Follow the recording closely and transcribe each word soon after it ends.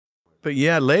But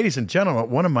yeah, ladies and gentlemen,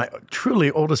 one of my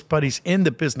truly oldest buddies in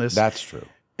the business. That's true.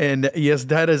 And yes,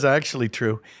 that is actually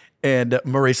true. And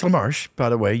Maurice LaMarche, by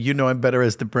the way, you know I'm better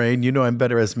as the brain. You know I'm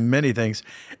better as many things.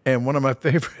 And one of my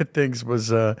favorite things was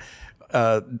the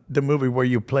movie where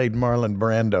you played Marlon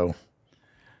Brando.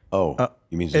 Oh,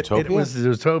 you mean Zootopia? It was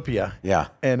Zootopia. Yeah.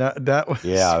 And that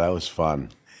was fun.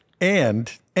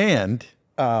 And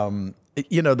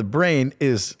you know, the brain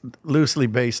is loosely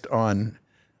based on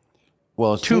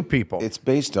it's two people. It's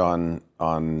based on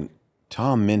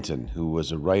Tom Minton, who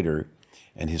was a writer,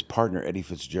 and his partner Eddie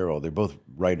Fitzgerald. They're both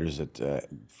writers at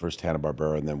first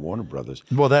Hanna-Barbera and then Warner Brothers.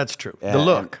 Well, that's true. The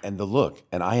look. And the look.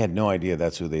 And I had no idea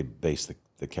that's who they based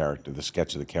the character, the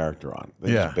sketch of the character on.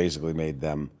 They just basically made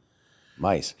them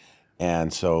mice.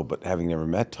 And so, but having never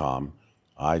met Tom,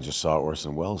 I just saw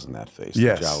Orson Welles in that face.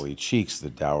 Yes. The jowly cheeks, the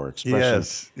dour expression.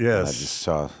 Yes, yes. And I just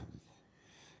saw,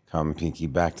 come, Pinky,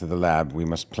 back to the lab. We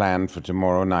must plan for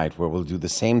tomorrow night, where we'll do the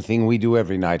same thing we do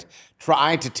every night.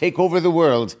 Try to take over the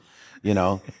world, you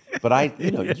know. But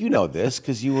you know this,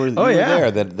 because you were there.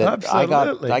 That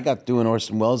I got doing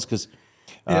Orson Welles because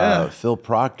Phil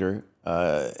Proctor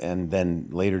and then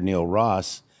later Neil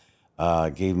Ross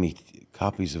gave me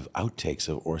copies of outtakes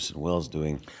of Orson Welles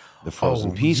doing the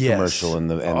Frozen Peas commercial and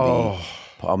the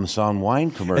Parmesan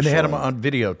wine commercial. And they had them on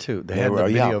video too. They had the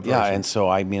video version. Yeah, and so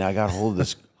I mean, I got hold of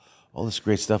this, all this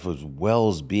great stuff was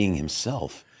Welles being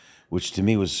himself, which to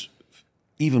me was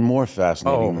even more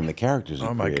fascinating than the characters he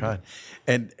created. My God.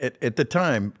 And at the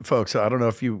time, folks, I don't know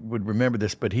if you would remember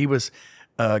this, but he was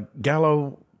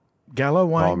Gallo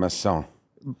wine?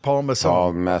 Paul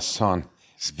Masson.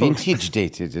 Vintage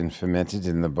dated and fermented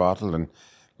in the bottle, and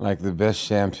like the best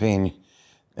champagne.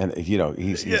 And you know,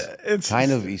 he's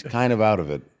kind of out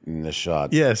of it in the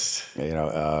shot. Yes. You know,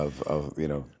 of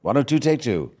 1 2 take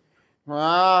 2.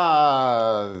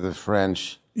 Ah, the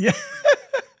French. Yeah.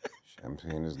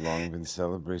 Champagne has long been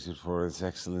celebrated for its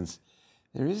excellence.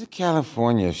 There is a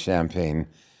California champagne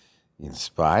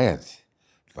inspired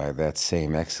by that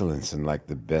same excellence, and like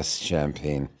the best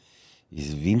champagne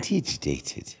is vintage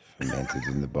dated, fermented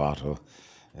in the bottle,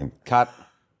 and cut.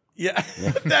 Yeah.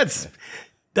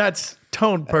 That's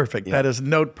tone perfect. That is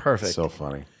note perfect. So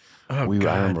funny. Oh, I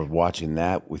God. remember watching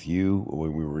that with you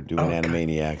when we were doing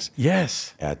Animaniacs.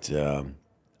 Yes. At Soundcastle?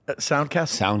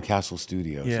 Soundcastle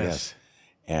Studios, yes.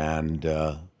 And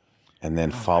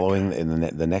then following in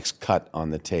the next cut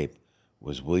on the tape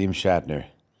was William Shatner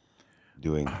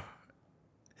doing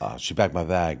She Packed My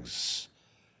Bags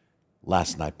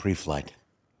last night, pre-flight.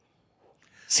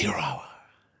 0 hour.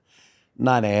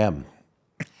 9 a.m.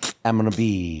 I'm going to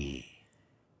be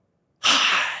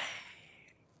high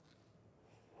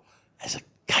as a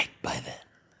kite by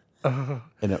then.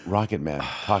 And at Rocket Man,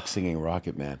 singing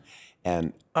Rocket Man.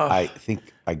 And I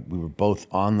think we were both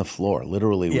on the floor,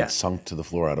 literally we sunk to the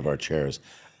floor out of our chairs,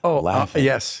 laughing.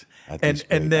 Yes.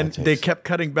 And then they kept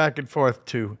cutting back and forth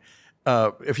to,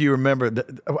 if you remember,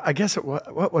 I guess,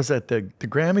 what was that, the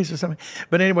Grammys or something?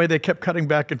 But anyway, they kept cutting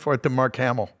back and forth to Mark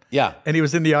Hamill. Yeah. And he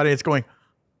was in the audience going.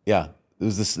 Yeah. It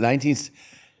was this 19th.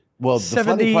 Well, the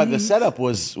funny part, the setup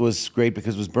was great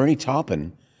because it was Bernie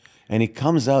Taupin, and he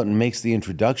comes out and makes the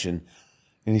introduction,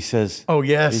 and he says, "Oh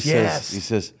yes, he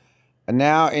says, and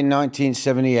now in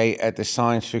 1978 at the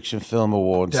Science Fiction Film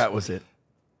Awards, that was it.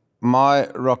 My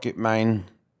Rocket Man,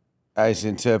 as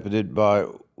interpreted by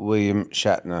William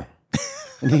Shatner."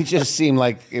 And he just seemed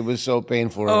like it was so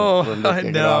painful for him to take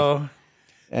it off.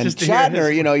 And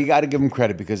Shatner, you know, you got to give him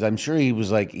credit because I'm sure he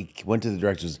was like, he went to the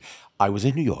directors. I was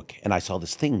in New York and I saw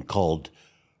this thing called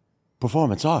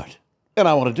performance art, and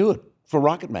I want to do it for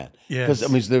Rocket Man. Because I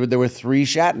mean, there were 3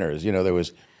 Shatners. You know, there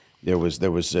was you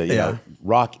know,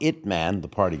 Rock It Man, the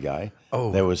party guy.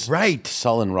 Oh, there was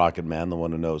sullen Rocket Man, the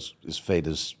one who knows his fate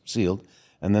is sealed,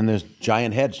 and then there's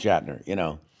Giant Head Shatner. You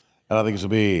know, and I think this will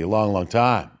be a long, long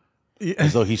time,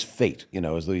 as though he's fate. You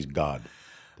know, as though he's God.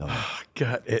 Oh,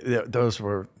 God, those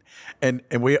were, and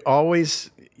we always,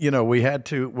 you know, we had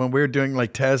to, when we were doing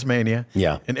like Tasmania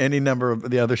and any number of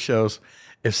the other shows,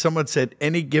 if someone said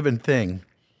any given thing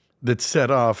that set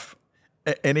off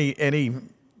any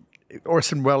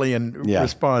Orson Wellesian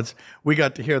response, we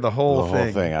got to hear the whole thing. The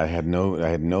whole thing. I had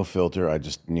no filter. I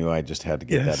just knew I just had to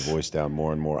get that voice down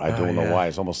more and more. I don't know why.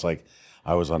 It's almost like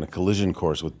I was on a collision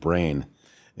course with Brain.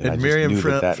 And I just Miriam knew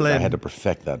Flynn, I had to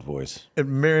perfect that voice.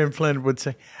 And Miriam Flynn would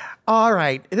say, "All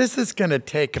right, this is going to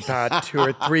take about 2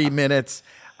 or 3 minutes.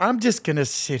 I'm just going to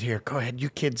sit here. Go ahead, you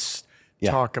kids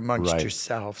talk amongst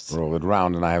yourselves." Roll it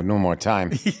round, and I have no more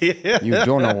time. You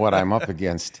don't know what I'm up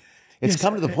against. It's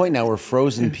come to the point now where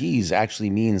frozen peas actually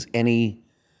means any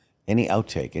any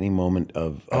outtake, any moment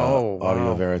of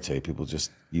audio verite, people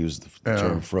just use the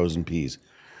term frozen peas.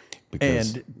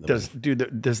 Because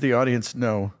and does the audience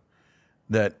know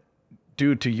that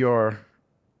due to your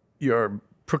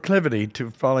proclivity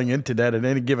to falling into that at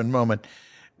any given moment,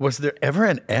 was there ever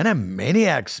an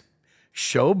Animaniacs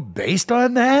show based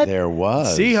on that? There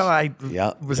was. See how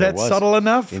was that subtle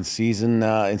enough? In season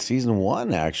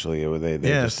 1, actually, they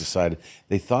just decided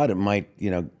they thought it might,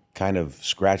 kind of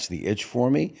scratch the itch for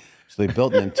me. So they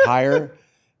built an entire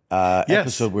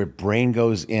episode where Brain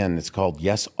goes in. It's called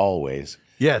Yes Always.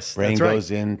 Yes, Brain that's right. goes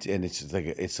in, and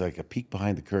it's like a peek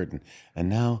behind the curtain. And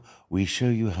now we show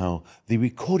you how the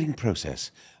recording process.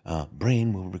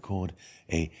 Brain will record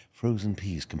a frozen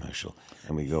peas commercial,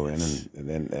 and we go in,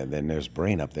 and then there's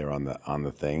Brain up there on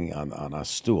the thing on a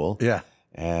stool. Yeah,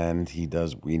 and he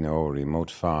does. We know a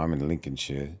remote farm in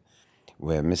Lincolnshire,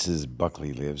 where Mrs.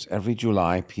 Buckley lives. Every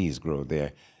July, peas grow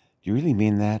there. Do you really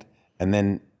mean that? And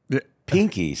then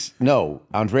Pinky's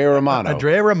Andrea Romano.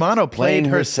 Andrea Romano played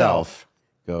herself.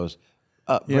 Goes,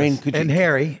 Brain, could you... And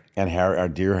Harry, our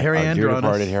dear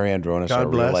departed Harry Andronis, our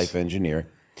real life engineer.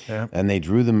 Yeah. And they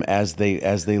drew them as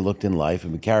they looked in life,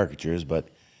 and caricatures. But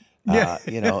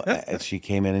she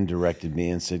came in and directed me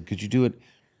and said, "Could you do it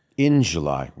in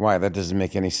July?" Why? That doesn't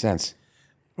make any sense.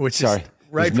 Sorry,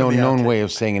 there's no known way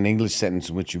of saying an English sentence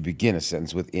in which you begin a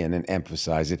sentence with "in" and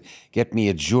emphasize it. Get me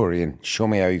a jury and show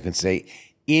me how you can say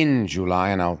 "in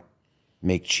July," and I'll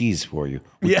make cheese for you.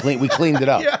 We cleaned it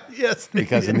up. Yes.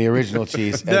 Because in the original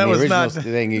cheese, and the original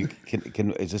thing, you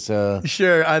can is this a...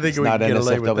 Sure, I think we can get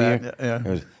away with that.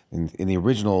 Yeah. In the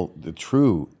original, the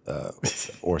true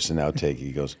Orson outtake,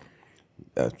 he goes,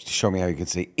 show me how you can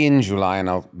say "in July" and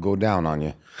I'll go down on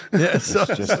you. Yeah, it's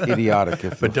just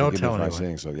idiotic. But don't tell anyone.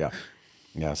 Saying so. Yeah.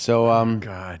 So,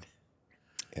 God.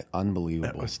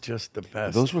 Unbelievable. That was just the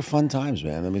best. Those were fun times,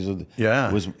 man. I mean,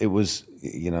 it was.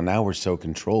 Now we're so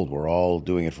controlled. We're all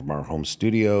doing it from our home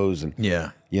studios, and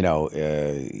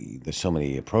there's so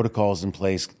many protocols in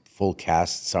place. Full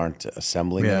casts aren't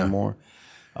assembling anymore.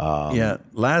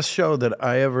 Last show that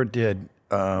I ever did.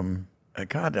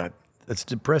 God, that's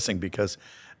depressing because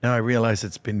now I realize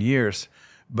it's been years.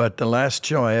 But the last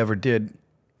show I ever did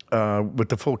with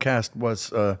the full cast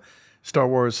was Star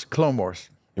Wars Clone Wars.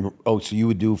 Oh, so you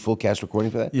would do full cast recording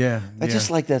for that? Yeah. I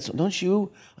just like that. Don't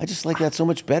you? I just like that so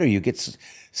much better. You get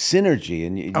synergy,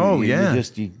 and you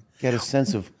get a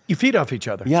sense of... You feed off each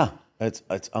other. Yeah. It's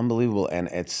unbelievable, and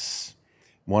it's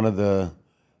one of the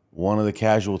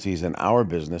casualties in our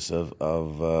business of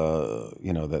the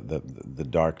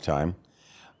dark time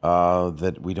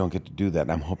that we don't get to do that.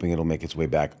 And I'm hoping it'll make its way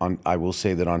back. I will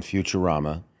say that on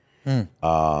Futurama,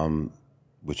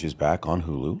 which is back on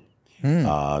Hulu.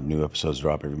 New episodes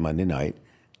drop every Monday night.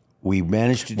 We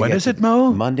managed to... When is it,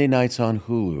 Mo? Monday nights on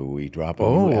Hulu. We drop a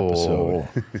new episode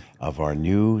of our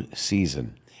new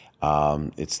season.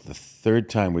 It's the third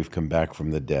time we've come back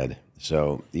from the dead.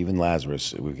 So even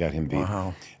Lazarus, we've got him beat.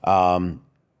 Wow.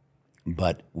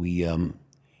 But we got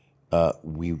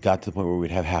to the point where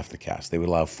we'd have half the cast. They would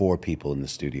allow 4 people in the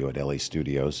studio at LA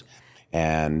Studios,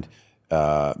 and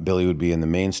Billy would be in the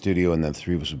main studio, and then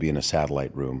 3 of us would be in a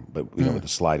satellite room, but with the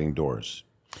sliding doors.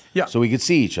 Yeah. So we could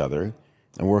see each other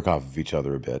and work off of each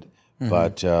other a bit.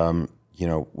 But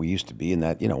we used to be in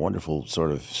that wonderful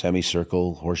sort of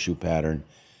semicircle horseshoe pattern,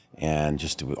 and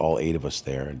just all 8 of us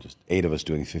there, and just 8 of us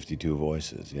doing 52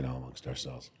 voices, amongst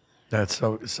ourselves. That's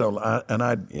so. And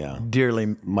I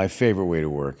dearly... My favorite way to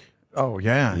work. Oh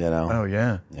yeah. Oh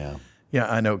yeah. Yeah. Yeah,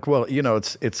 I know. Well,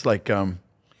 it's like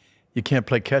you can't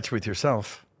play catch with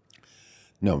yourself.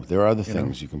 No, there are other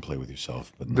things you can play with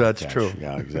yourself, but not that's catch. true.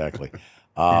 Yeah, exactly.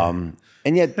 And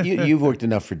yet you've worked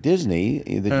enough for Disney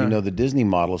that the Disney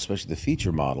model, especially the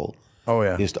feature model,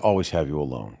 is to always have you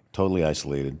alone, totally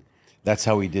isolated. That's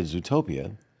how we did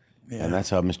Zootopia, and that's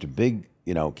how Mr. Big,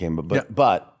 came.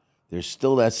 But there's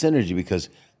still that synergy because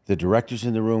the director's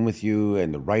in the room with you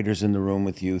and the writer's in the room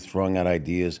with you, throwing out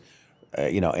ideas,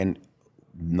 and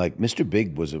like Mr.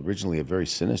 Big was originally a very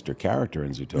sinister character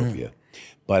in Zootopia,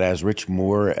 but as Rich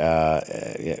Moore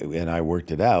and I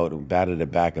worked it out, batted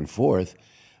it back and forth,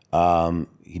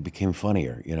 he became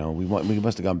funnier. We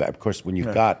must have gone back. Of course, when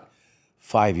you've got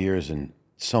 5 years and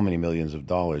so many millions of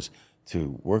dollars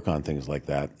to work on things like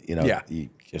that,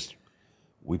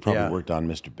 we probably worked on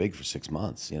Mr. Big for 6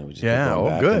 months. We just kept going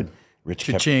back, good. and Rich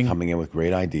kept coming in with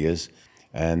great ideas,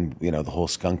 and the whole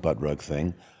skunk butt rug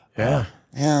thing.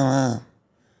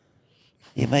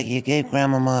 You gave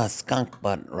Grandmama a skunk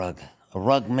butt rug, a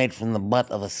rug made from the butt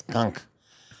of a skunk.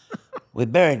 We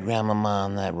buried Grandmama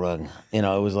on that rug. It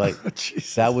was like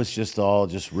that was just all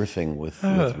riffing with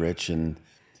Rich and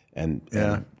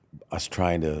us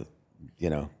trying to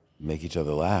make each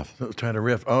other laugh. Trying to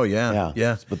riff. Oh yeah,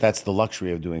 yeah. But that's the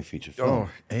luxury of doing feature film. Oh,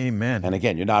 amen. And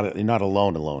again, you're not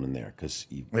alone in there because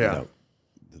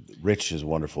Rich is a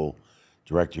wonderful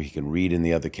director. He can read in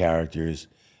the other characters.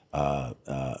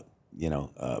 Gosh,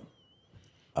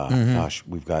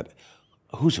 we've got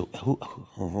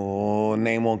who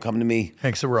name won't come to me.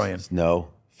 Hank Soroyan. No,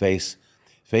 Face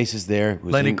is there.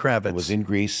 Lenny Kravitz was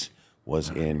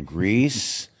in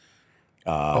Grease.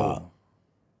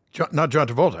 Not John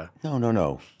Travolta.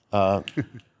 No.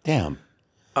 Damn.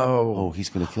 Oh, he's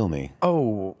gonna kill me.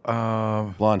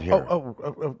 Blonde hair.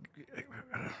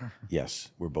 Yes,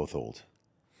 we're both old.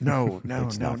 No.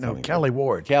 Kelly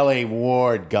Ward. Kelly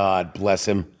Ward. God bless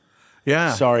him.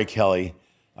 Yeah. Sorry, Kelly.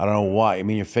 I don't know why. I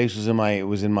mean, your face was in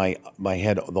my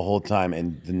head the whole time,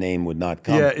 and the name would not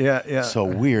come. Yeah. So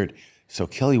weird. So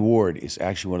Kelly Ward is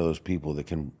actually one of those people that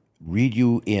can read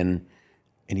you in,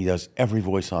 and he does every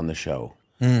voice on the show.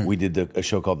 We did a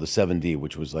show called The 7D,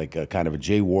 which was like a kind of a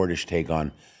Jay Wardish take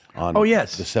on the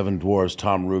Seven Dwarves.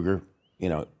 Tom Ruger,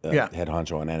 head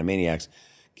honcho on Animaniacs,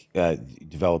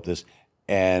 developed this,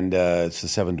 and it's the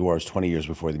Seven Dwarves 20 years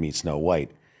before they meet Snow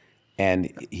White,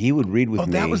 and he would read with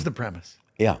me. That was the premise.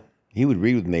 Yeah, he would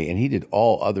read with me, and he did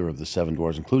all other of the Seven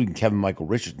Dwarves, including Kevin Michael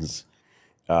Richardson's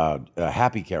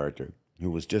happy character,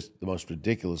 who was just the most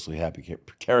ridiculously happy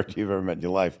character you've ever met in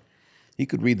your life. He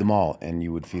could read them all, and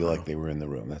you would feel like they were in the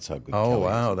room. That's how good. Oh Kelly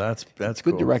wow, is. that's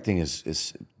good cool. directing is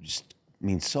just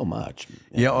means so much.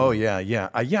 Yeah. Oh yeah.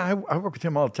 I work with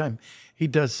him all the time. He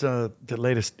does the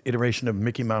latest iteration of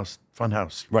Mickey Mouse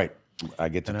Funhouse. Right. I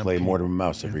get to play Mortimer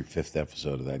Mouse every fifth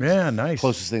episode of that. Yeah, nice.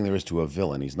 Closest thing there is to a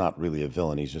villain. He's not really a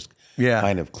villain. He's just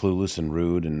kind of clueless and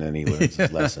rude, and then he learns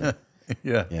his lesson.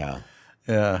 Yeah.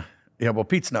 Well,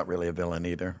 Pete's not really a villain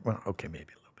either. Well, okay,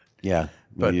 maybe a little bit. Yeah,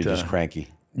 but you're just cranky.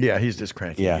 Yeah, he's just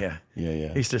cranky. Yeah.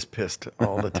 He's just pissed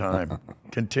all the time,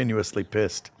 continuously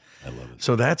pissed. I love it.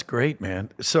 So that's great, man.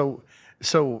 So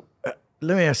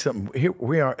let me ask something. Here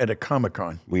we are at a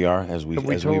Comic-Con. We are as we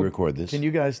record this. Can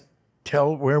you guys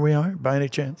tell where we are by any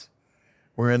chance?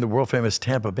 We're in the world famous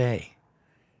Tampa Bay.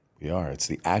 We are. It's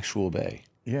the actual bay.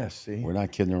 Yes. See, we're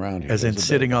not kidding around here. As in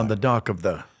sitting on the dock of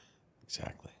the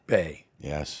bay.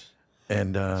 Yes.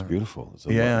 And it's beautiful. It's a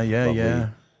lovely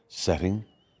setting.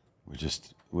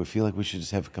 We feel like we should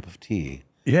just have a cup of tea.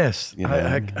 Yes,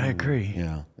 I agree.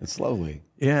 Yeah, it's lovely.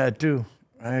 Yeah, I do.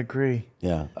 I agree.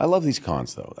 Yeah, I love these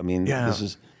cons though. I mean,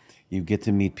 you get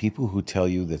to meet people who tell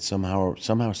you that somehow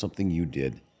something you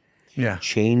did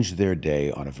changed their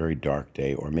day on a very dark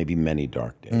day, or maybe many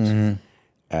dark days. Mm-hmm.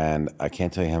 And I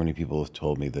can't tell you how many people have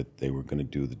told me that they were going to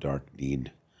do the dark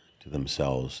deed to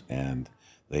themselves, and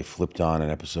they flipped on an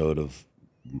episode of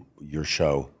your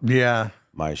show,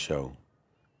 my show,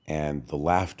 and the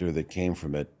laughter that came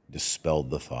from it dispelled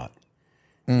the thought.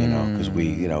 Because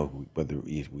whether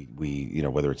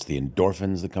it's the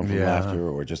endorphins that come from laughter,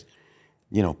 or just,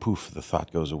 poof, the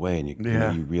thought goes away, and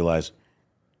you realize,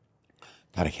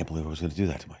 God, I can't believe I was going to do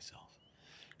that to myself.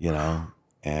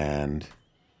 And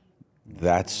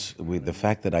that's the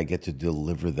fact that I get to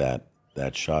deliver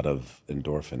that shot of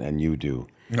endorphin, and you do.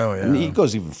 Oh yeah. And it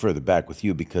goes even further back with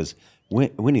you, because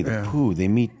Winnie the Pooh, they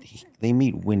meet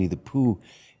Winnie the Pooh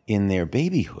in their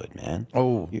babyhood, man.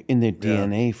 Oh, in their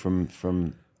DNA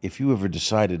from if you ever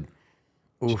decided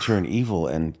to turn evil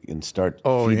and start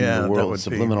feeding the world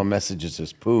subliminal messages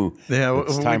as Pooh. Yeah,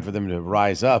 it's time for them to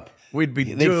rise up.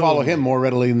 They follow him more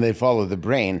readily than they follow the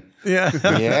brain. Yeah.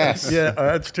 Yes. Yeah,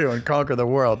 that's true. And conquer the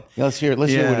world. Yeah, let's hear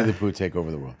Winnie the Pooh take over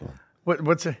the world.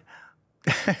 What's it?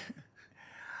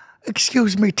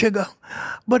 Excuse me, Tigger,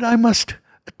 but I must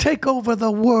take over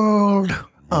the world.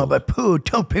 Oh, but Pooh,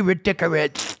 don't be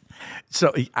ridiculous.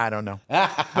 So I don't know,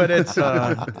 but it's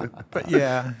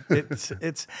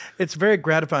it's very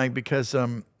gratifying, because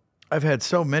I've had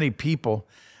so many people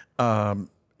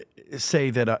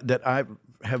say that I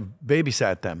have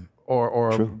babysat them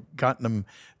or gotten them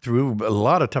through a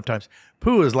lot of tough times.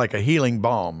 Pooh is like a healing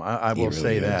balm. I will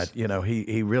say that.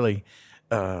 He really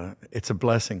it's a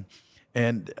blessing.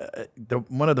 And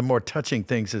one of the more touching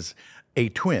things is a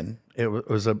twin. It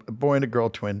was a boy and a girl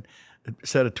twin. A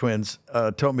set of twins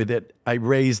told me that I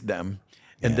raised them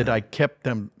and that I kept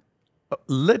them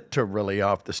literally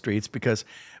off the streets, because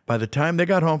by the time they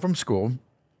got home from school,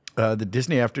 the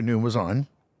Disney afternoon was on,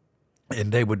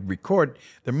 and they would record.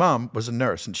 Their mom was a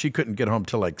nurse, and she couldn't get home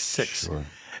till like 6. Sure.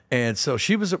 And so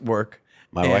she was at work.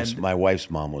 My wife's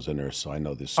mom was a nurse, so I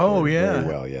know this story very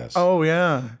well. Yes. Oh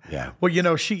yeah. Yeah. Well,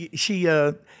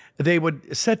 they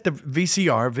would set the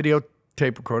VCR, video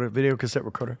tape recorder, video cassette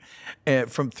recorder,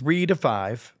 from 3 to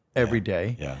 5 every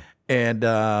day. Yeah. And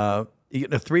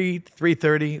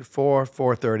 3:30,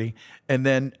 4:30, and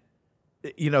then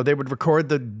they would record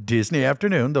the Disney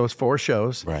afternoon, those 4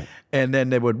 shows, Right. and then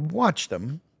they would watch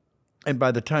them. And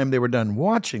by the time they were done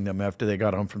watching them after they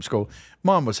got home from school,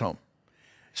 Mom was home.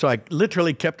 So I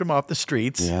literally kept them off the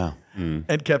streets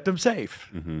and kept them safe.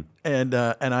 Mm-hmm. And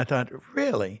I thought,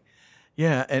 really?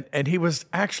 Yeah. And he was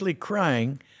actually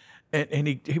crying, and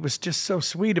he was just so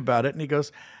sweet about it. And he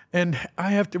goes, and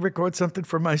I have to record something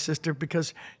for my sister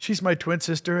because she's my twin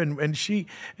sister, and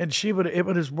it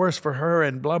was worse for her,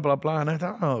 and blah, blah, blah. And I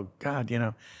thought, oh, God,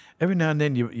 every now and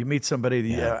then you meet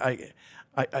somebody,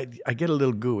 I get a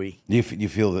little gooey. You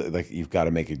feel like you've got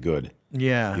to make it good.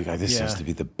 Yeah. This has to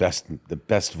be the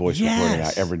best voice recording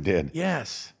I ever did.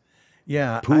 Yes.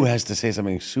 Yeah. Pooh has to say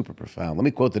something super profound. Let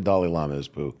me quote the Dalai Lama as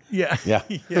Pooh. Yeah. Yeah.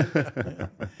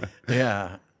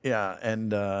 Yeah. Yeah.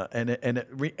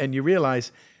 And you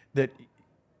realize that,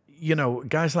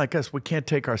 guys like us, we can't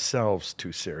take ourselves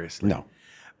too seriously. No.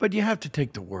 But you have to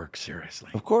take the work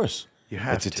seriously. Of course. You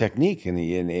have it's to. a technique, and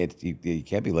you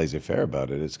can't be laissez-faire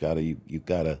about it. It's got to you've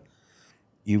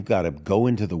got to go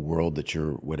into the world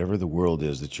whatever the world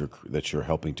is that you're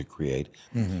helping to create.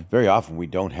 Mm-hmm. Very often we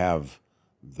don't have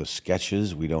the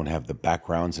sketches, we don't have the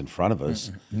backgrounds in front of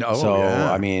us. No, so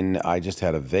yeah. I mean, I just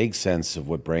had a vague sense of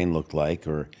what Brain looked like,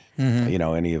 or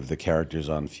any of the characters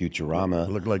on Futurama.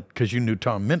 Looked like because you knew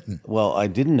Tom Minton. Well, I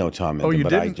didn't know Tom Minton, you but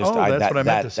didn't? that's what I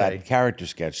meant to say. That character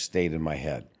sketch stayed in my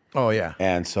head. Oh yeah.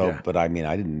 And so, but I mean,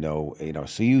 I didn't know,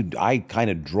 so I kind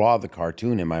of draw the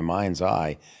cartoon in my mind's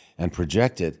eye and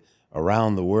project it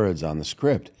around the words on the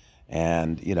script.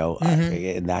 And,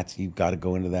 and that's, you've got to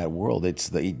go into that world.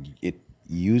 It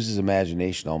uses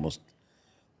imagination almost,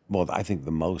 well, I think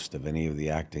the most of any of the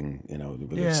acting,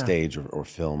 whether it's stage or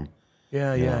film.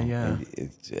 Yeah.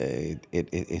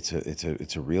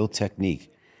 It's a real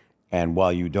technique. And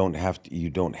while you don't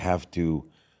have to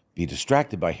be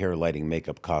distracted by hair, lighting,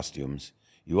 makeup, costumes,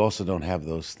 you also don't have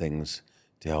those things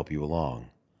to help you along.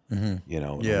 Mm-hmm.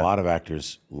 A lot of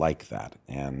actors like that,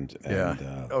 and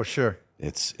oh sure,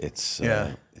 it's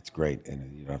great,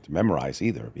 and you don't have to memorize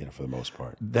either, for the most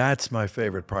part. That's my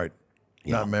favorite part,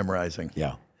 not memorizing.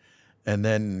 Yeah, and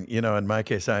then in my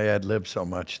case, I ad lib so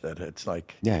much that it's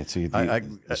like so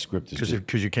the script is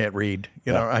because you can't read,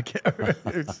 I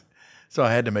can't. So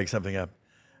I had to make something up.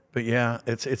 But yeah,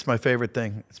 it's my favorite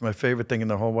thing. It's my favorite thing in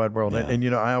the whole wide world. Yeah.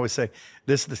 And I always say,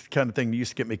 this is the kind of thing that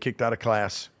used to get me kicked out of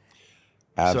class.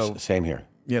 Same here.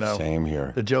 Same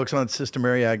here. The joke's on Sister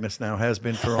Mary Agnes now, has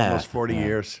been for almost 40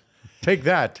 years. Take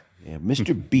that. Yeah,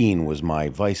 Mr. Bean was my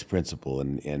vice principal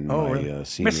in my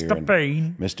senior year. Mr.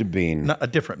 Bean. Mr. Bean. Not a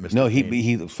different Mr. No, Bean.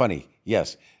 he funny.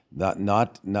 Yes.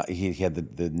 Not he had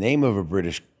the name of a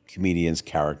British comedian's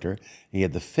character. He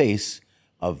had the face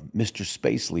of Mr.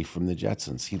 Spacely from the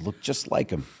Jetsons. He looked just like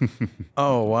him.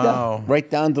 Oh, wow. Yeah, right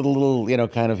down to the little,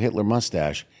 kind of Hitler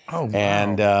mustache. Oh, wow.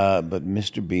 And but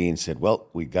Mr. Bean said, "Well,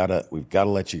 we've got to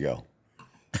let you go.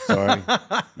 Sorry,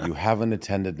 you haven't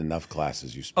attended enough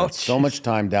classes. You spent so much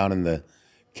time down in the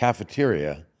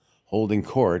cafeteria holding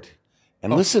court.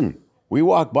 And listen, we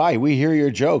walk by, we hear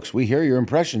your jokes, we hear your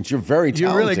impressions. You're very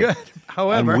talented. You're really good.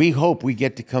 However, and we hope we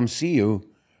get to come see you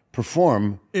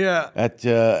perform at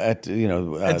the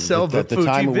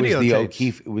time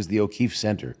it was the O'Keefe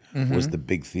Center was the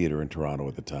big theater in Toronto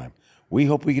at the time. We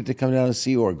hope we get to come down and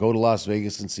see you, or go to Las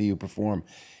Vegas and see you perform."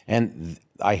 And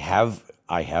I have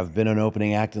been an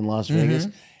opening act in Las Vegas.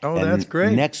 Oh, and that's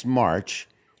great. Next March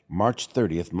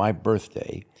 30th, my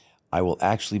birthday, I will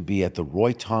actually be at the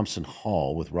Roy Thompson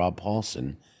Hall with Rob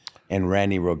Paulson and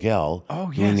Randy Rogel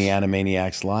doing the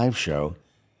Animaniacs live show.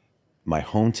 My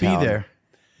hometown. Be there.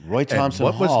 Roy Thompson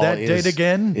Hall. What was that date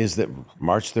again? Is that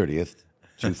March 30th,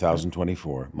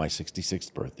 2024, my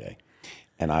 66th birthday.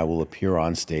 And I will appear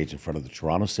on stage in front of the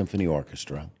Toronto Symphony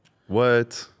Orchestra.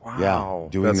 What? Wow. Yeah,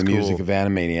 doing That's the music cool. of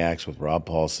Animaniacs with Rob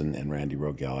Paulson and Randy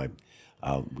Rogel.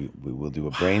 We will do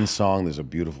a Brain song. There's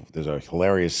a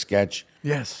hilarious sketch.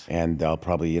 Yes. And I'll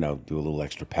probably, do a little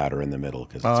extra patter in the middle.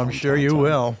 I'm sure you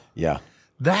will. Yeah.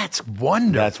 That's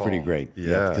wonderful. That's pretty great.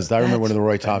 Yeah. Because I remember when the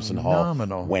Roy Thompson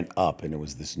phenomenal. Hall went up, and it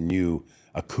was this new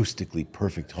acoustically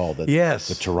perfect hall that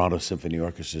the Toronto Symphony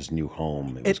Orchestra's new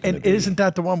home. Isn't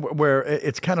that the one where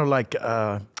it's kind of like,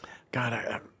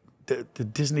 the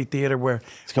Disney Theater where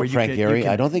it's called Frank Gehry?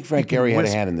 I don't think Frank Gehry had a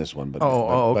hand in this one, but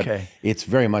okay. But it's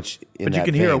very much in But that you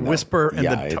can hear a vein, whisper in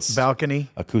it's the balcony.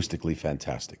 Acoustically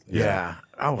fantastic. Yeah.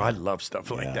 Oh, I love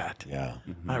stuff like that. Yeah.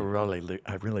 I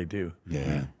really do.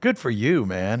 Yeah. Good for you,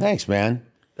 man. Thanks, man.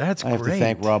 That's I great. have to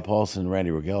thank Rob Paulson and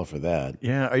Randy Rogel for that.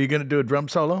 Yeah. Are you going to do a drum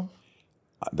solo?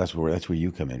 That's where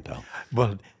you come in, pal.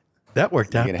 Well, That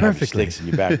worked out You're gonna have your perfectly. sticks in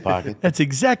your back pocket. That's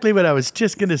exactly what I was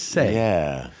just going to say.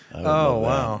 Yeah. Oh,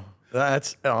 wow.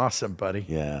 That's awesome, buddy.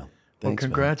 Yeah. Well, Thanks,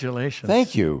 congratulations. man.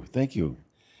 Thank you. Thank you.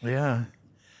 Yeah.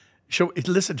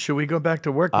 Listen, should we go back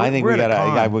to work? I think We're we at a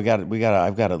con. got.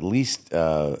 I've got at least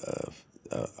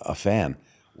a fan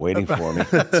waiting for me.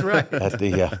 That's right.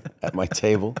 At my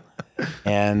table,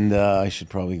 and I should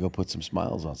probably go put some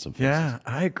smiles on some faces. Yeah,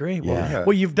 I agree. Yeah.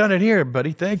 Well, you've done it here,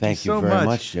 buddy. Thank you so you very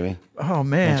much, Jimmy. Oh,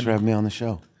 man. Thanks for having me on the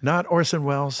show. Not Orson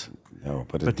Welles. No,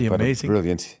 but the amazing,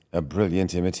 a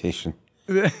brilliant imitation.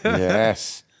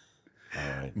 Yes. All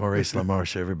right. Maurice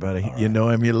LaMarche, everybody. Right. You know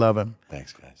him, you love him.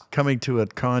 Thanks, guys. Coming to a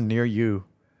con near you.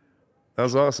 That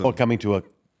was awesome. Or coming to a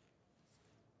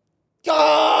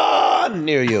con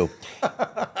near you.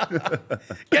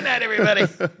 Good night, everybody.